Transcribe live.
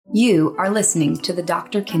You are listening to The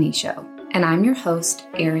Dr. Kinney Show, and I'm your host,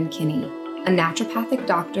 Erin Kinney, a naturopathic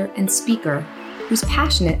doctor and speaker who's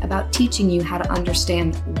passionate about teaching you how to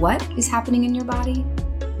understand what is happening in your body,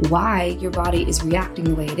 why your body is reacting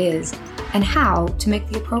the way it is, and how to make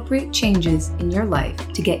the appropriate changes in your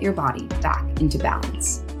life to get your body back into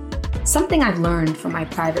balance. Something I've learned from my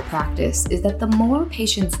private practice is that the more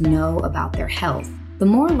patients know about their health, the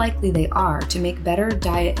more likely they are to make better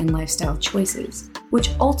diet and lifestyle choices, which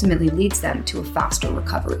ultimately leads them to a faster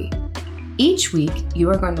recovery. Each week, you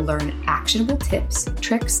are going to learn actionable tips,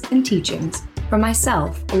 tricks, and teachings from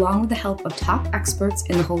myself, along with the help of top experts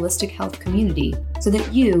in the holistic health community, so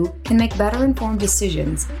that you can make better informed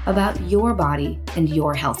decisions about your body and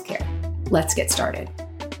your healthcare. Let's get started.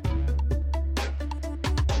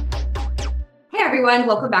 Hey everyone,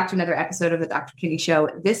 welcome back to another episode of the Dr. Kinney Show.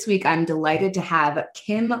 This week, I'm delighted to have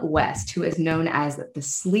Kim West, who is known as the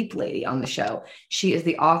Sleep Lady, on the show. She is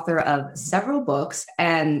the author of several books,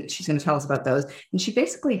 and she's going to tell us about those. And she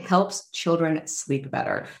basically helps children sleep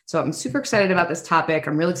better. So I'm super excited about this topic.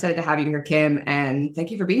 I'm really excited to have you here, Kim, and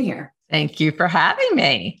thank you for being here. Thank you for having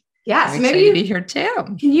me. Yeah, so maybe you be here too.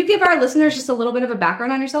 Can you give our listeners just a little bit of a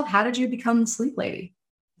background on yourself? How did you become the Sleep Lady?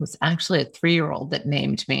 Was actually a 3-year-old that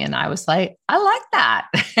named me. And I was like, I like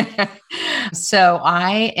that. So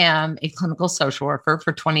I am a clinical social worker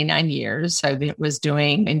for 29 years. I was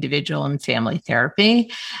doing individual and family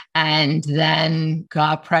therapy, and then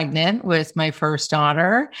got pregnant with my first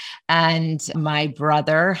daughter. And my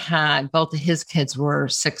brother had, both of his kids were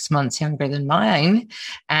 6 months younger than mine.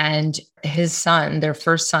 And his son, their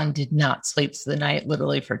first son, did not sleep through the night,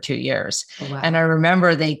 literally for 2 years. Oh, wow. And I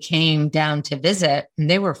remember they came down to visit and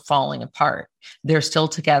they were falling apart. They're still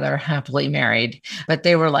together, happily married, but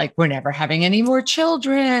they were like, we're never having any more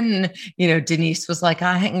children. You know, Denise was like,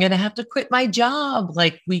 I'm going to have to quit my job.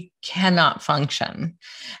 Like, we cannot function.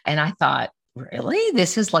 And I thought, really?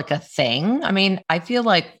 This is like a thing? I mean, I feel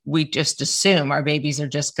like we just assume our babies are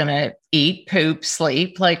just going to eat, poop,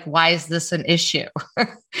 sleep. Like, why is this an issue?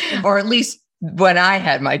 Or at least when I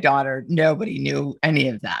had my daughter, nobody knew any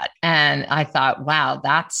of that. And I thought, wow,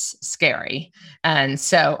 that's scary. And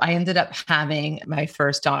so I ended up having my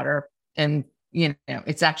first daughter, and you know,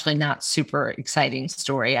 it's actually not super exciting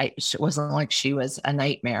story. It wasn't like she was a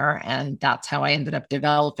nightmare, and that's how I ended up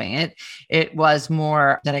developing it. It was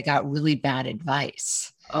more that I got really bad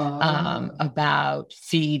advice about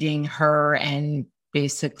feeding her and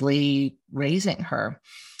basically raising her.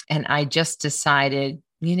 And I just decided,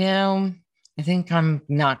 you know, I think I'm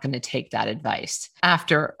not going to take that advice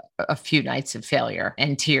after a few nights of failure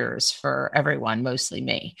and tears for everyone, mostly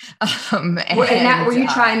me. Were you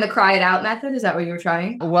trying the cry it out method? Is that what you were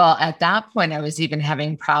trying? Well, at that point, I was even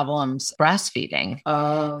having problems breastfeeding.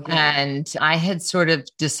 Oh, yeah. And I had sort of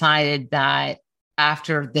decided that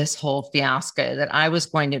after this whole fiasco, that I was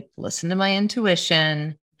going to listen to my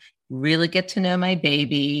intuition, really get to know my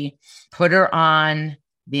baby, put her on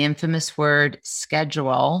the infamous word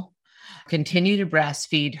schedule, continue to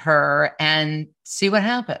breastfeed her, and see what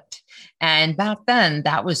happened. And back then,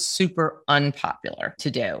 that was super unpopular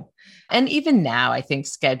to do. And even now, I think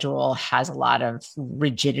schedule has a lot of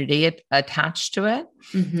rigidity attached to it.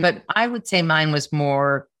 Mm-hmm. But I would say mine was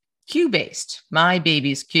more cue-based, my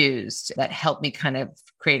baby's cues that helped me kind of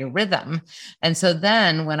create a rhythm. And so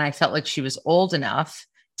then when I felt like she was old enough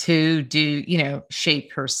to do, you know,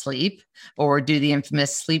 shape her sleep or do the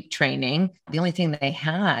infamous sleep training, the only thing they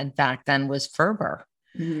had back then was Ferber.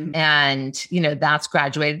 Mm-hmm. And, you know, that's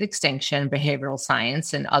graduated extinction, behavioral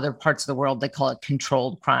science. In other parts of the world, they call it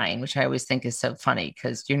controlled crying, which I always think is so funny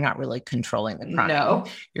because you're not really controlling the crying. No.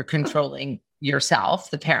 You're controlling yourself,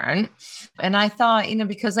 the parent. And I thought, you know,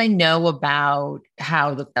 because I know about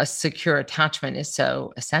how a secure attachment is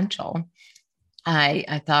so essential,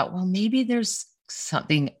 I thought, well, maybe there's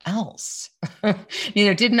something else. You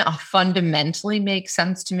know, didn't fundamentally make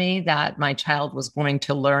sense to me that my child was going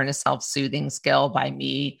to learn a self-soothing skill by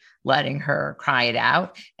me letting her cry it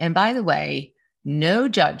out. And by the way, no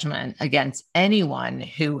judgment against anyone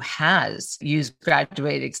who has used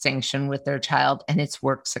graduated extinction with their child and it's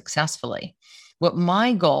worked successfully. What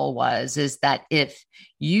my goal was is that if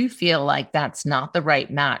you feel like that's not the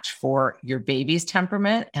right match for your baby's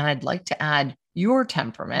temperament, and I'd like to add your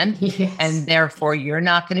temperament, yes, and therefore you're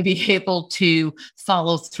not going to be able to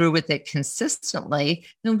follow through with it consistently,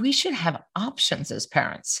 then we should have options as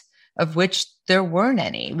parents, of which there weren't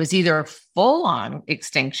any. It was either full on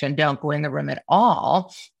extinction, don't go in the room at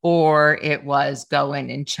all, or it was go in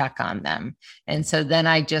and check on them. And so then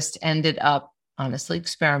I just ended up honestly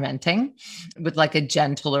experimenting with like a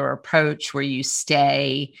gentler approach where you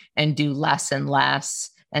stay and do less and less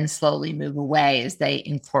and slowly move away as they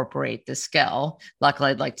incorporate the skill.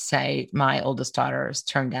 Luckily, I'd like to say my oldest daughter has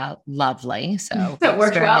turned out lovely. So that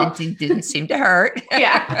worked experimenting well. didn't seem to hurt.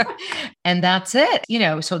 Yeah. And that's it,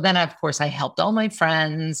 so then of course I helped all my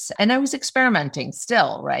friends and I was experimenting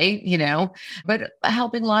still, right? But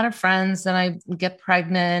helping a lot of friends. Then I get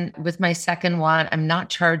pregnant with my second one. I'm not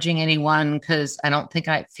charging anyone because I don't think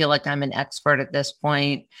I feel like I'm an expert at this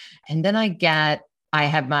point. And then I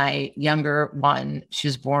had my younger one. She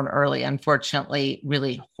was born early, unfortunately,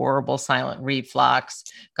 really horrible silent reflux,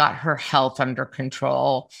 got her health under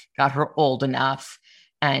control, got her old enough.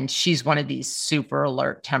 And she's one of these super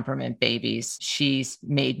alert temperament babies. She's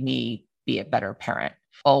made me be a better parent,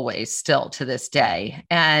 always, still to this day.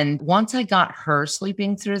 And once I got her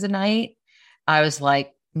sleeping through the night, I was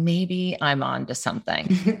like, maybe I'm on to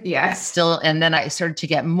something. Yes. Still. And then I started to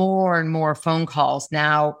get more and more phone calls.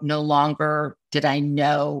 Now, no longer did I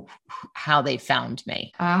know how they found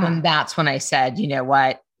me. And that's when I said, you know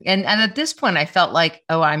what? And at this point, I felt like,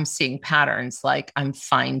 I'm seeing patterns, like I'm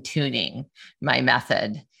fine tuning my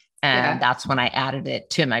method. And that's when I added it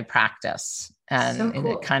to my practice. And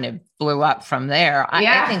it kind of blew up from there.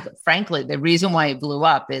 I think, frankly, the reason why it blew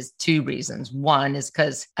up is two reasons. One is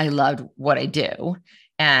because I loved what I do.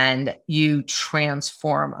 And you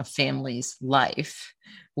transform a family's life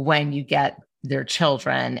when you get their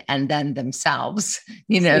children and then themselves,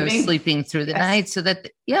 sleeping through the night so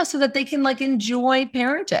that they can enjoy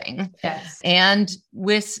parenting. Yes. And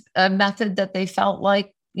with a method that they felt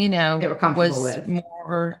like, they were comfortable was with,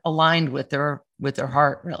 more aligned with their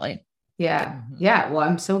heart, really. Yeah. Yeah. Well,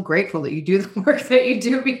 I'm so grateful that you do the work that you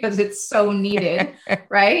do because it's so needed.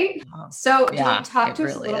 Right. So can you talk to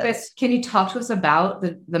us a little bit? Can you talk to us about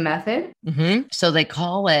the method? Mm-hmm. So they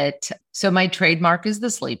call it, so my trademark is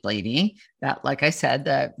the Sleep Lady. That, like I said,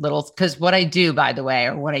 because what I do, by the way,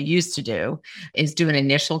 or what I used to do is do an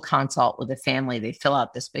initial consult with a family. They fill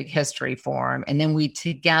out this big history form, and then we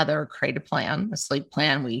together create a sleep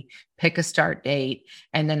plan. We pick a start date,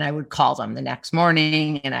 and then I would call them the next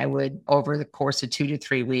morning, and I would, over the course of 2 to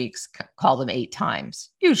 3 weeks, call them 8 times.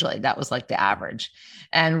 Usually that was like the average,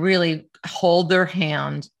 and really hold their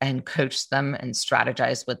hand and coach them and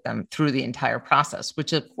strategize with them through the entire process,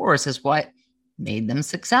 which of course is what made them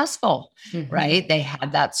successful, right? They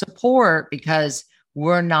had that support because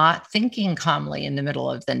we're not thinking calmly in the middle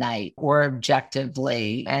of the night or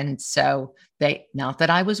objectively. And so not that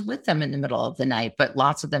I was with them in the middle of the night, but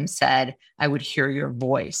lots of them said, I would hear your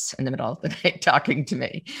voice in the middle of the night talking to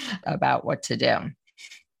me about what to do.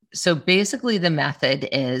 So basically the method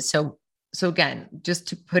is, so again, just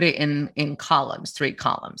to put it in columns, 3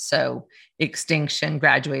 columns. So extinction,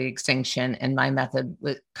 graduated extinction, and my method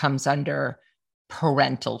comes under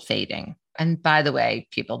parental fading. And by the way,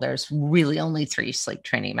 people, there's really only 3 sleep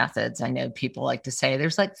training methods. I know people like to say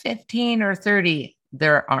there's like 15 or 30.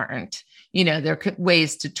 There aren't. There could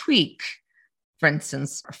ways to tweak, for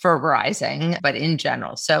instance, ferberizing, but in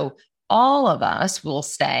general. So all of us will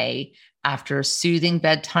say, after a soothing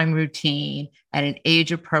bedtime routine at an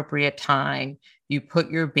age-appropriate time, you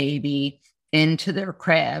put your baby into their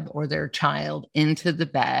crib or their child into the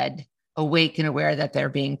bed, awake and aware that they're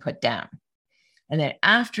being put down. And then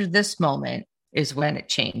after this moment is when it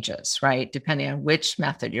changes, right? Depending on which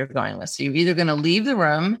method you're going with. So you're either going to leave the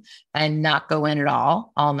room and not go in at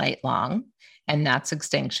all night long, and that's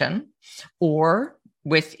extinction. Or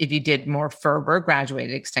if you did more Ferber,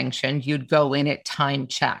 graduated extinction, you'd go in at time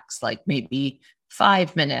checks, like maybe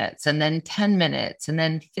 5 minutes and then 10 minutes and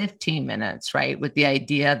then 15 minutes, right? With the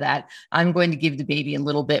idea that I'm going to give the baby a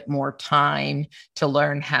little bit more time to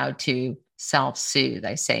learn how to self-soothe,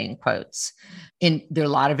 I say in quotes. And there are a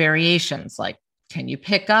lot of variations, like, can you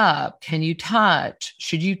pick up? Can you touch?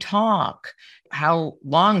 Should you talk? How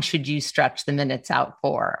long should you stretch the minutes out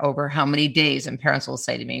for? Over how many days? And parents will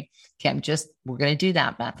say to me, Kim, we're going to do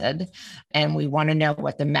that method. And we want to know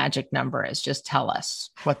what the magic number is. Just tell us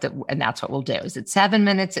and that's what we'll do. Is it 7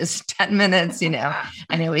 minutes? Is it 10 minutes? And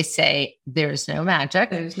I always say, there's no magic.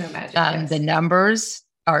 There's no magic. Yes. The numbers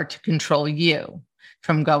are to control you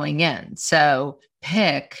from going in. So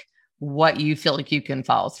pick what you feel like you can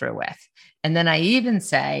follow through with. And then I even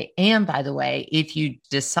say, and by the way, if you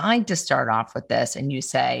decide to start off with this and you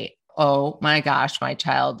say, oh my gosh, my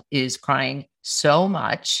child is crying so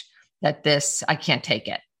much that I can't take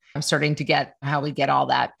it. I'm starting to get how we get all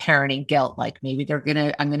that parenting guilt. Like maybe I'm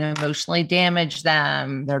going to emotionally damage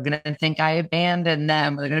them. They're going to think I abandoned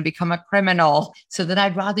them. They're going to become a criminal. So that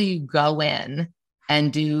I'd rather you go in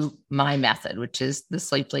and do my method, which is the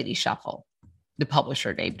Sleep Lady Shuffle. The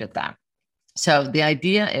publisher named it that. So the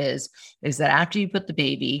idea is that after you put the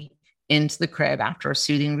baby into the crib after a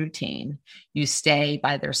soothing routine, you stay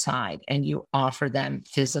by their side and you offer them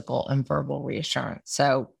physical and verbal reassurance.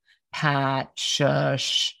 So pat,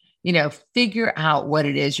 shush, figure out what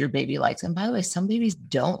it is your baby likes. And by the way, some babies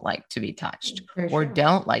don't like to be touched or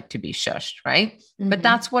don't like to be shushed, right? Mm-hmm. But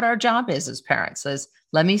that's what our job is as parents, is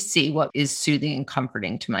let me see what is soothing and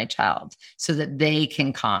comforting to my child so that they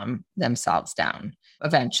can calm themselves down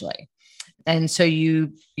eventually. And so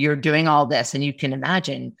you're doing all this, and you can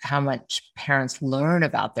imagine how much parents learn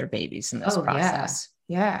about their babies in this process.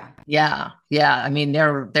 Yeah. I mean,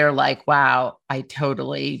 they're like, wow, I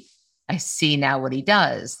see now what he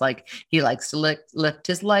does. Like he likes to lift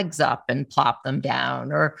his legs up and plop them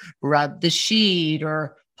down, or rub the sheet,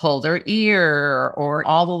 or pull their ear, or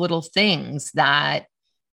all the little things that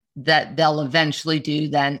they'll eventually do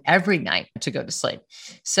then every night to go to sleep.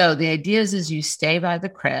 So the idea is you stay by the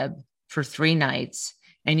crib for 3 nights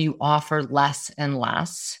and you offer less and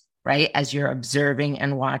less, right? As you're observing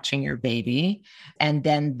and watching your baby. And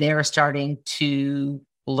then they're starting to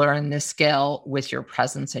learn the skill with your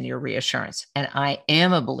presence and your reassurance. And I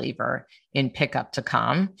am a believer in pick up to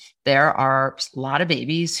calm. There are a lot of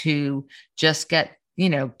babies who just get,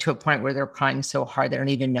 to a point where they're crying so hard, they don't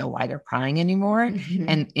even know why they're crying anymore,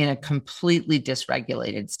 and in a completely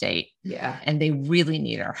dysregulated state. Yeah. And they really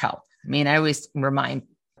need our help. I mean, I always remind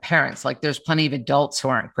parents, like there's plenty of adults who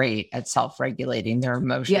aren't great at self-regulating their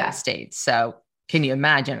emotional states. So can you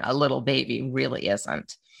imagine a little baby really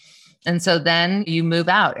isn't? And so then you move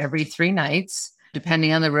out every 3 nights,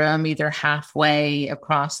 depending on the room, either halfway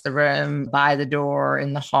across the room, by the door,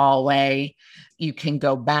 in the hallway. You can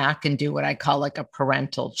go back and do what I call like a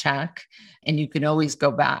parental check. And you can always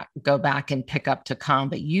go back and pick up to calm.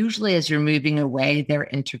 But usually as you're moving away, they're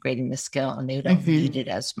integrating the skill and they don't need it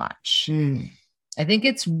as much. I think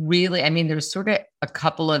it's really, there's sort of a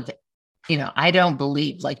couple of, I don't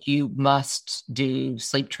believe like you must do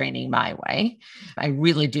sleep training my way. I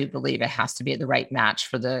really do believe it has to be the right match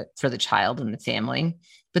for the child and the family.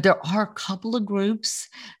 But there are a couple of groups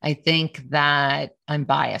I think that I'm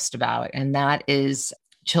biased about, and that is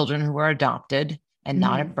children who are adopted and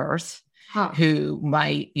not at birth, who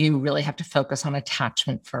you really have to focus on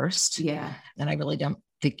attachment first. Yeah. And I really don't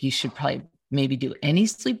think you should probably maybe do any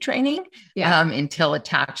sleep training until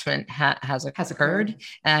attachment has occurred.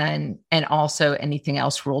 And also anything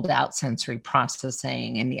else ruled out, sensory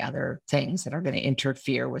processing and the other things that are going to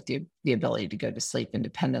interfere with the ability to go to sleep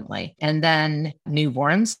independently. And then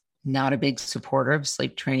newborns, not a big supporter of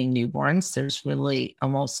sleep training newborns. There's really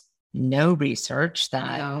almost no research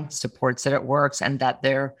that supports that it works and that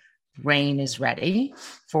their brain is ready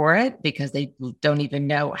for it, because they don't even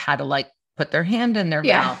know how to put their hand in their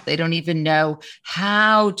mouth. They don't even know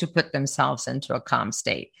how to put themselves into a calm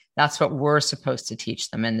state. That's what we're supposed to teach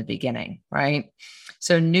them in the beginning, right?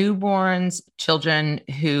 So newborns, children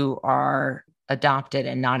who are adopted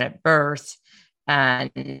and not at birth,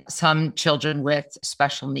 and some children with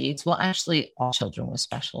special needs. Well, actually, all children with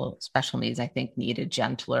special needs, I think, need a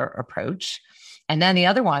gentler approach. And then the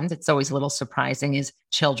other one that's always a little surprising is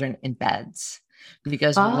children in beds,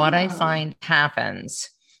 because what I find happens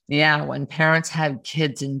when parents have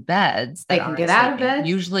kids in beds, they can get out of bed.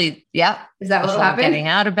 Usually, is that what'll happen? Getting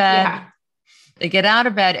out of bed. They get out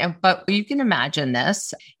of bed. But you can imagine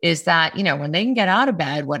this is that, when they can get out of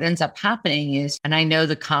bed, what ends up happening is, and I know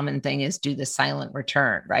the common thing is do the silent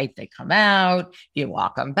return, right? They come out, you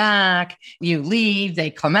walk them back, you leave,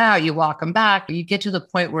 they come out, you walk them back. You get to the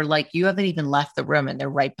point where you haven't even left the room and they're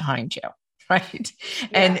right behind you, right? Yeah.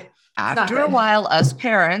 And after a while, us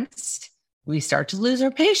parents, we start to lose our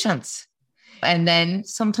patience. And then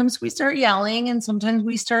sometimes we start yelling and sometimes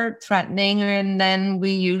we start threatening. And then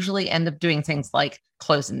we usually end up doing things like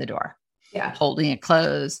closing the door, holding it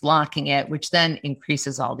closed, locking it, which then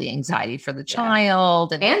increases all the anxiety for the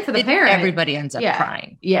child and for the parent. Everybody ends up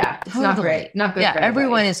crying. Yeah. It's not great. Not good. Yeah.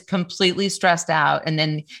 Everyone is completely stressed out. And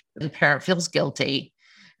then the parent feels guilty.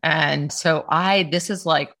 And so this is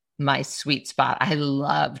like my sweet spot. I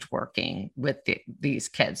loved working with these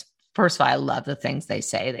kids. First of all, I love the things they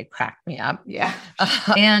say. They crack me up. Yeah.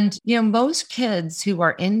 And, most kids who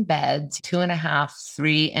are in beds, 2.5,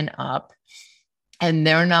 3 and up, and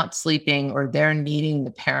they're not sleeping or they're needing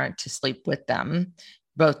the parent to sleep with them,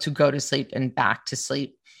 both to go to sleep and back to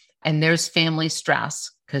sleep. And there's family stress,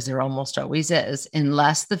 because there almost always is,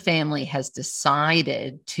 unless the family has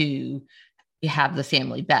decided to have the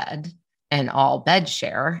family bed and all bed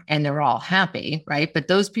share and they're all happy, right? But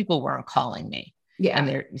those people weren't calling me. Yeah. And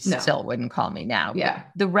they still wouldn't call me now. Yeah. But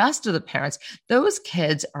the rest of the parents, those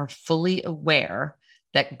kids are fully aware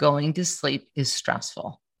that going to sleep is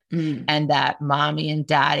stressful and that mommy and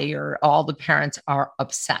daddy or all the parents are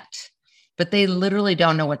upset. but they literally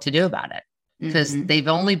don't know what to do about it because they've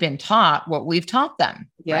only been taught what we've taught them.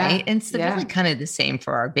 Yeah. Right. And it's really kind of the same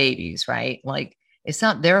for our babies, right? Like it's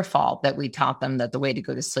not their fault that we taught them that the way to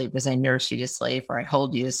go to sleep is I nurse you to sleep or I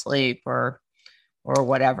hold you to sleep or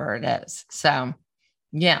whatever it is. So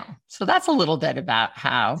yeah. So that's a little bit about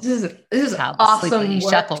how this is how awesome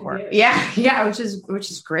shuffle works. Yeah, which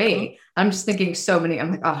is great. I'm just thinking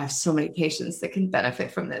I'm like, oh, I have so many patients that can benefit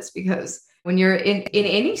from this because when you're in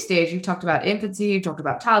any stage, you've talked about infancy, you talked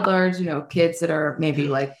about toddlers, kids that are maybe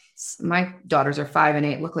like my daughters are 5 and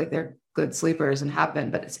 8, look like they're good sleepers and have been,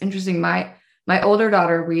 but it's interesting. My older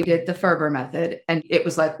daughter, we did the Ferber method and it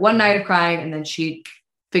was like one night of crying and then she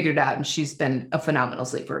figured it out and she's been a phenomenal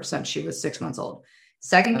sleeper since she was 6 months old.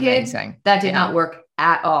 Second kid, that did not work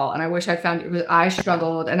at all. And I wish I'd found it. I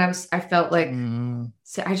struggled and I felt like,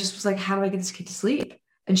 I just was like, how do I get this kid to sleep?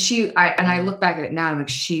 And I look back at it now, and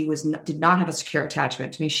like did not have a secure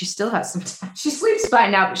attachment to me. She still has she sleeps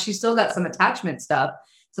fine now, but she still got some attachment stuff.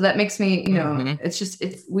 So that makes me,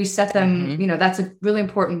 we set them, that's a really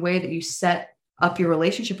important way that you set up your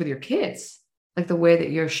relationship with your kids, like the way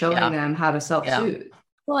that you're showing them how to self-soothe.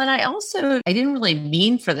 Well, and I didn't really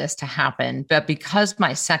mean for this to happen, but because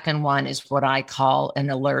my second one is what I call an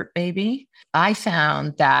alert baby, I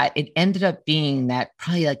found that it ended up being that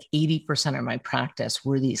probably like 80% of my practice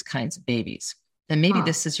were these kinds of babies. And maybe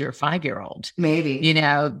this is your 5-year-old. Maybe.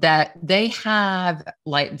 That they have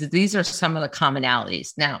like, these are some of the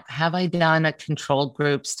commonalities. Now, have I done a controlled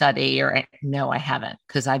group study no, I haven't,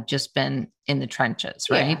 because I've just been in the trenches,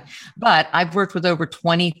 right? Yeah. But I've worked with over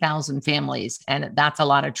 20,000 families and that's a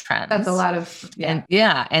lot of trends. That's a lot of,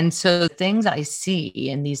 And so things I see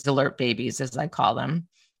in these alert babies, as I call them,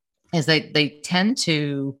 is they tend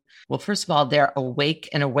to, well, first of all, they're awake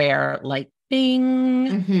and aware, like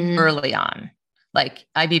bing, early on. Like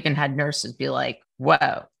I've even had nurses be like,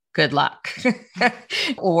 whoa, good luck.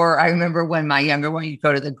 Or I remember when my younger one, you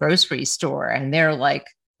go to the grocery store and they're like,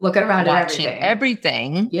 looking around watching at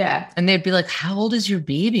everything. Yeah. And they'd be like, how old is your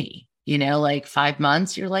baby? Like 5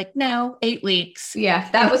 months. You're like, no, 8 weeks. Yeah.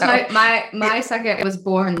 That was my second was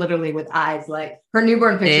born literally with eyes, like her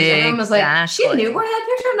newborn pictures. Everyone was like, she a newborn had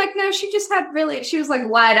picture? I'm like, no, she just had she was like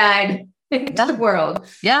wide-eyed into the world.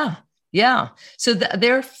 Yeah. Yeah. So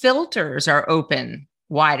their filters are open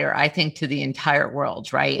wider, I think, to the entire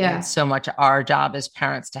world, right? Yeah. And so much our job as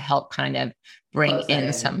parents to help kind of bring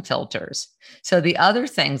in some filters. So the other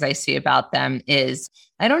things I see about them is,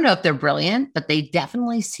 I don't know if they're brilliant, but they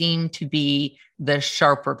definitely seem to be the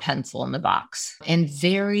sharper pencil in the box and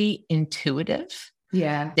very intuitive.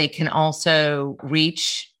 Yeah. They can also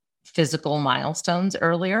reach physical milestones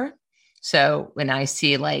earlier. So when I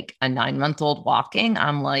see like a 9-month-old walking,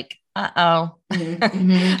 I'm like, uh-oh. Or if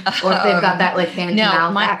they've got that like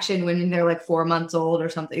hand-to-mouth action when they're like 4 months old or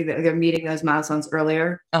something, they're meeting those milestones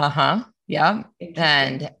earlier. Yeah.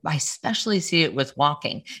 And I especially see it with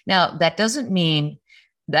walking. Now, that doesn't mean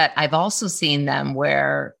that I've also seen them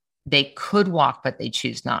where they could walk, but they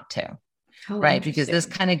choose not to. Right. Because this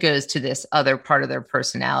kind of goes to this other part of their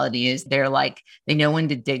personality is they're like, they know when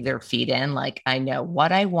to dig their feet in. Like, I know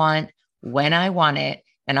what I want, when I want it,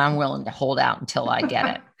 and I'm willing to hold out until I get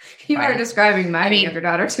it. You are describing my younger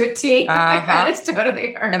daughter to a T. It's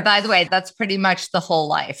totally her. And by the way, that's pretty much the whole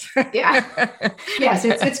life. Yeah. Yes,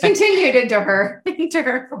 it's continued into her. But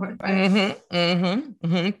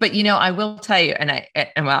I will tell you, and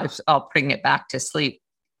I'll bring it back to sleep.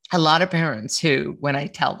 A lot of parents who, when I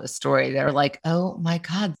tell this story, they're like, oh my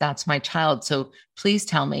God, that's my child. So please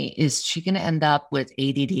tell me, is she going to end up with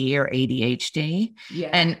ADD or ADHD? Yeah.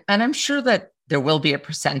 And I'm sure that there will be a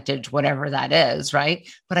percentage, whatever that is, right?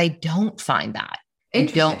 But I don't find that.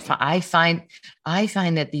 I find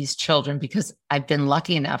that these children, because I've been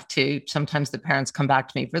lucky enough to, sometimes the parents come back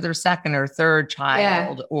to me for their second or third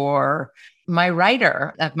child, or my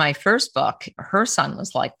writer of my first book, her son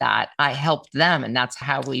was like that. I helped them, and that's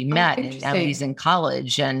how we met. And now he's in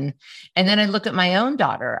college. And then I look at my own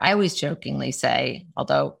daughter. I always jokingly say,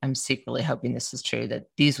 although I'm secretly hoping this is true, that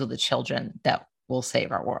these were the children that will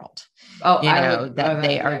save our world.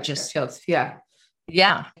 They are just,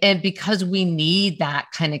 yeah. And because we need that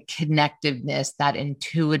kind of connectiveness, that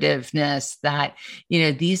intuitiveness, that,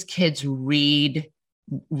 these kids read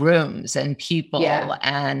rooms and people,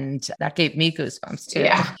 and that gave me goosebumps too.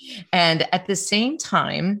 Yeah. And at the same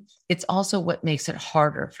time, it's also what makes it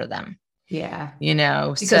harder for them. Yeah.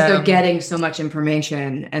 Because they're getting so much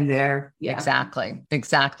information and they're exactly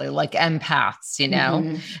like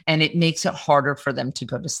empaths, and it makes it harder for them to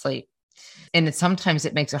go to sleep. And sometimes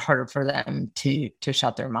it makes it harder for them to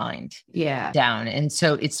shut their mind down. And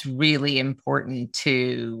so it's really important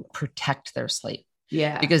to protect their sleep.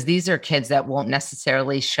 Yeah. Because these are kids that won't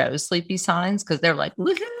necessarily show sleepy signs because they're like,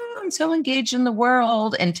 woohoo, I'm so engaged in the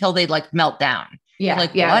world until they like melt down. Yeah.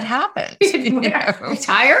 Like, what happened?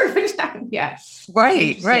 Tired? Yeah.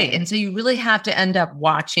 Right. And so you really have to end up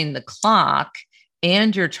watching the clock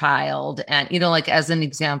and your child. And, like as an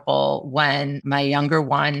example, when my younger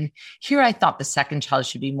one here, I thought the second child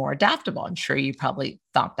should be more adaptable. I'm sure you probably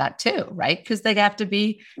thought that too, right? Because they have to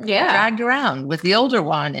be dragged around with the older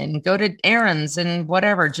one and go to errands and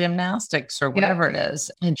whatever, gymnastics or whatever it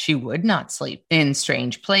is. And she would not sleep in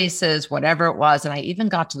strange places, whatever it was. And I even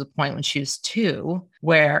got to the point when she was 2,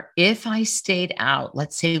 where if I stayed out,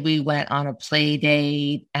 let's say we went on a play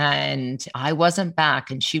date and I wasn't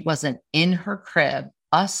back and she wasn't in her crib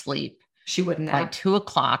asleep, she wouldn't by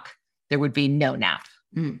 2:00, there would be no nap.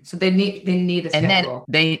 So they need a schedule.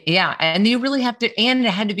 And then and you really have to, and it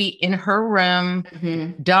had to be in her room,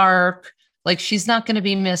 dark. Like she's not going to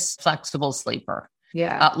be Miss Flexible Sleeper.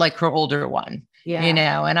 Yeah. Like her older one,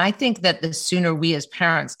 and I think that the sooner we as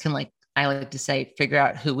parents can, like, I like to say, figure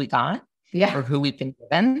out who we got or who we've been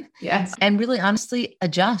given. Yes. And really honestly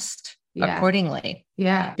adjust accordingly.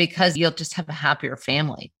 Yeah. Because you'll just have a happier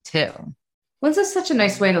family too. Well, this is such a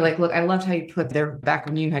nice way to like, look, I loved how you put there back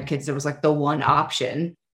when you had kids, there was like the one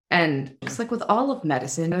option. And it's like with all of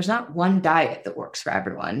medicine, there's not one diet that works for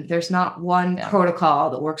everyone. There's not one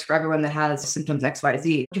protocol that works for everyone that has symptoms X, Y,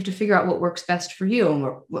 Z. You have to figure out what works best for you and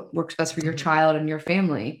what works best for your child and your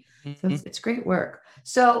family. So it's great work.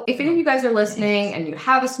 So if any of you guys are listening and you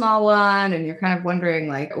have a small one and you're kind of wondering,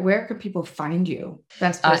 like, where could people find you?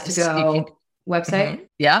 Best place to go. Website?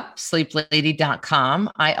 Yeah,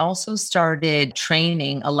 sleeplady.com. I also started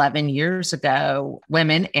training 11 years ago,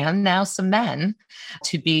 women and now some men,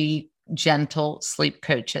 to be gentle sleep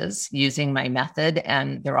coaches using my method.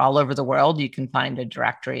 And they're all over the world. You can find a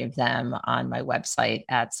directory of them on my website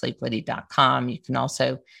at sleeplady.com. You can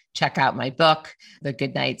also check out my book,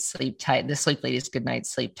 The Sleep Lady's Goodnight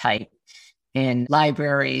Sleep Type, in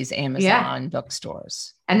libraries, Amazon,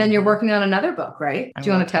 bookstores. And then you're working on another book, right? Do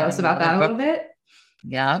you want to tell us about that a little bit?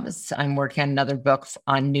 Yeah, I'm working on another book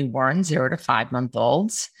on newborn 0 to 5 month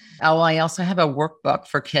olds. Oh, I also have a workbook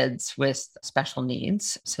for kids with special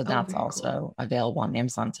needs. So that's also available on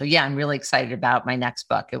Amazon. So yeah, I'm really excited about my next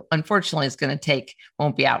book. It, unfortunately,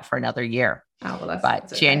 won't be out for another year. Oh, well,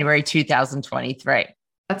 that's January 2023.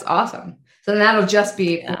 That's awesome. So that'll just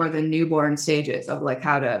be for the newborn stages of like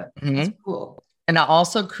how to, that's cool. And I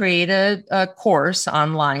also created a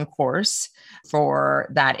online course for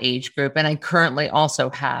that age group. And I currently also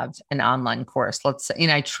have an online course.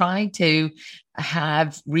 I try to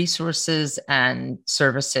have resources and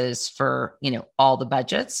services for, all the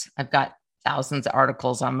budgets. I've got thousands of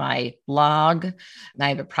articles on my blog, and I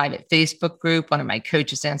have a private Facebook group. One of my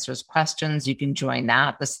coaches answers questions. You can join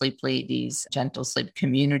that, the Sleep Ladies Gentle Sleep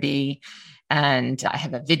Community. And I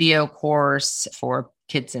have a video course for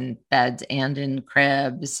kids in beds and in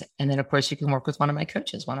cribs. And then, of course, you can work with one of my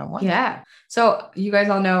coaches one-on-one. Yeah. So you guys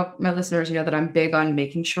all know, my listeners, that I'm big on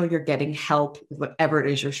making sure you're getting help with whatever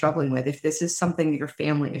it is you're struggling with. If this is something that your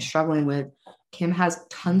family is struggling with, Kim has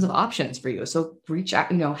tons of options for you. So reach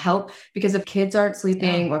out, help, because if kids aren't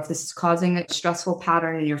sleeping or if this is causing a stressful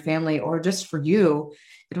pattern in your family or just for you,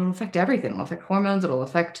 it'll affect everything. It'll affect hormones. It'll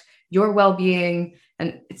affect your well-being.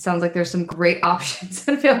 And it sounds like there's some great options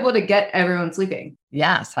to be able to get everyone sleeping.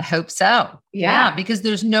 Yes, I hope so. Yeah, because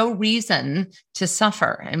there's no reason to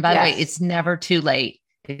suffer. And by the way, it's never too late.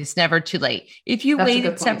 It's never too late. If you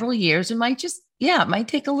waited several years, it might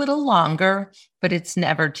take a little longer, but it's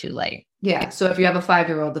never too late. Yeah. So if you have a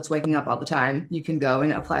 5-year-old that's waking up all the time, you can go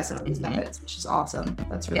and apply some of these methods, which is awesome.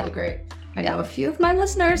 That's really great. I know a few of my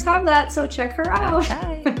listeners have that, so check her out.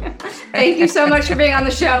 Okay. Thank you so much for being on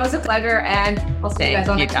the show. It was a pleasure, and I'll see you guys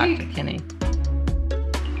on next week. Dr. Kinney.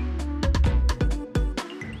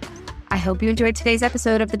 I hope you enjoyed today's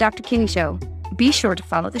episode of The Dr. Kinney Show. Be sure to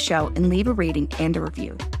follow the show and leave a rating and a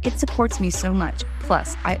review. It supports me so much.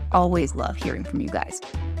 Plus, I always love hearing from you guys.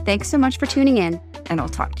 Thanks so much for tuning in, and I'll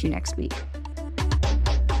talk to you next week.